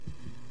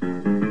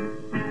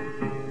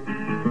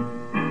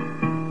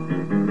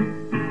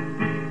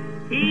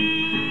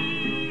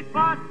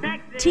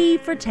T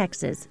for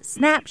Texas,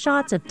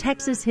 snapshots of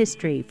Texas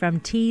history from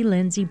T.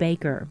 Lindsay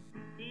Baker.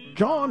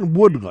 John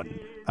Woodland,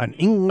 an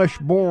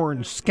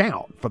English-born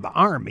scout for the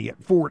Army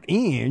at Fort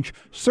Inge,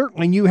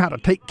 certainly knew how to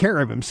take care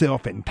of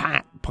himself in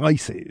tight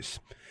places.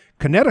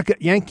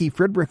 Connecticut Yankee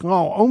Frederick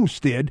Law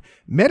Olmsted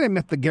met him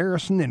at the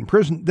garrison in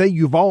present-day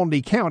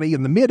Uvalde County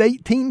in the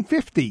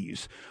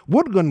mid-1850s.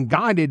 Woodland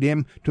guided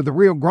him to the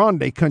Rio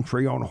Grande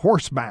country on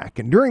horseback,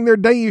 and during their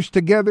days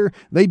together,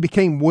 they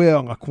became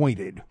well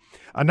acquainted.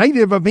 A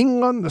native of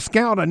England, the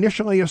scout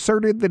initially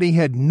asserted that he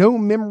had no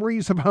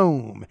memories of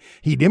home.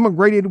 He'd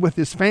immigrated with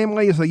his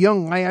family as a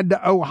young lad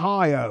to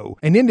Ohio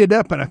and ended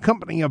up in a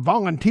company of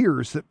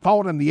volunteers that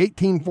fought in the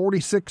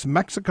 1846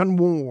 Mexican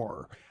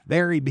War.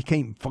 There he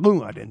became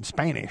fluent in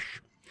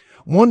Spanish.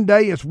 One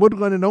day, as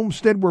Woodland and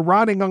Olmsted were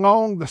riding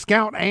along, the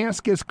scout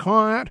asked his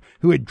client,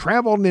 who had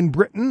traveled in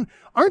Britain,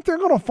 "Aren't there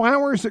little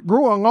flowers that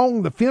grow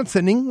along the fence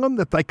in England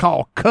that they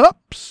call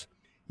cups?"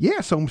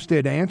 "Yes,"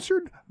 Olmsted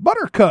answered,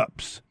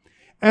 "buttercups."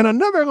 "And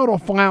another little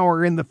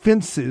flower in the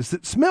fences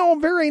that smell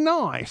very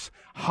nice.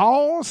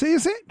 Haws,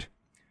 is it?"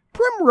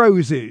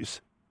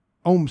 "Primroses,"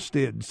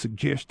 Olmsted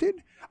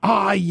suggested.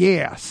 "Ah,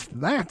 yes,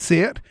 that's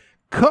it.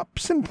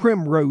 Cups and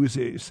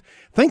primroses."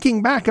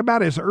 Thinking back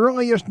about his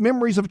earliest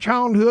memories of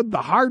childhood,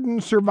 the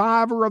hardened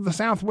survivor of the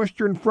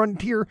southwestern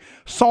frontier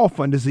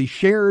softened as he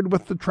shared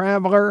with the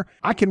traveler.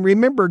 "I can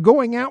remember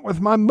going out with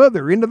my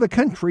mother into the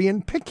country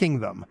and picking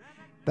them.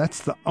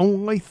 That's the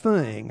only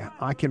thing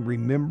I can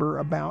remember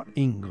about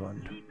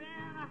England."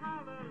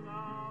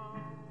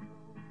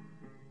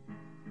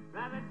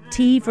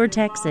 T for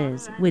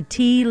Texas with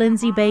T.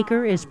 Lindsay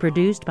Baker is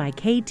produced by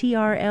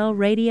KTRL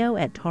Radio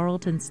at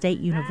Tarleton State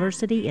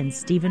University in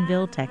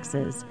Stephenville,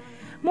 Texas.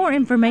 More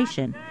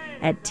information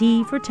at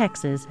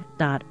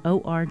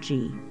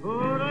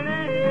tfortexas.org.